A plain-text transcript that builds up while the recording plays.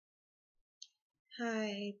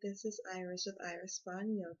Hi, this is Iris with IriSpa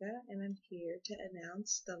Yoga, and I'm here to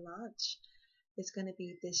announce the launch. It's going to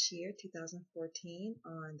be this year, 2014,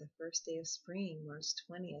 on the first day of spring, March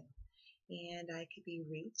 20th. And I can be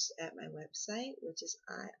reached at my website, which is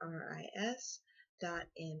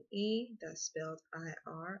iris.me, that's spelled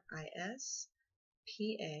IRISPA.me.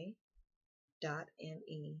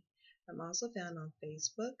 I'm also found on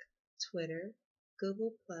Facebook, Twitter,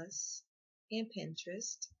 Google Plus, and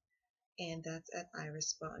Pinterest, and that's at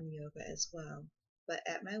IriSpa Yoga as well. But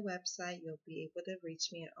at my website, you'll be able to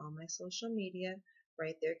reach me at all my social media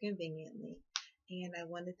right there conveniently. And I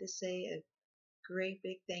wanted to say a great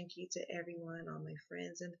big thank you to everyone, all my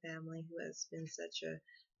friends and family who has been such a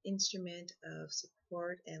instrument of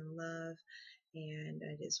support and love. And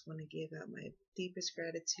I just want to give out my deepest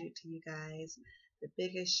gratitude to you guys. The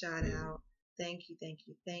biggest shout out. Thank you, thank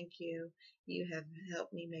you, thank you. You have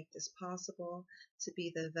helped me make this possible, to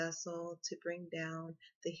be the vessel to bring down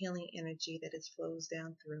the healing energy that is flows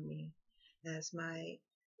down through me as my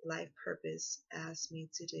life purpose asks me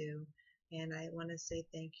to do. And I want to say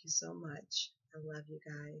thank you so much. I love you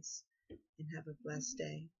guys and have a blessed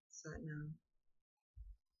day. Satnam.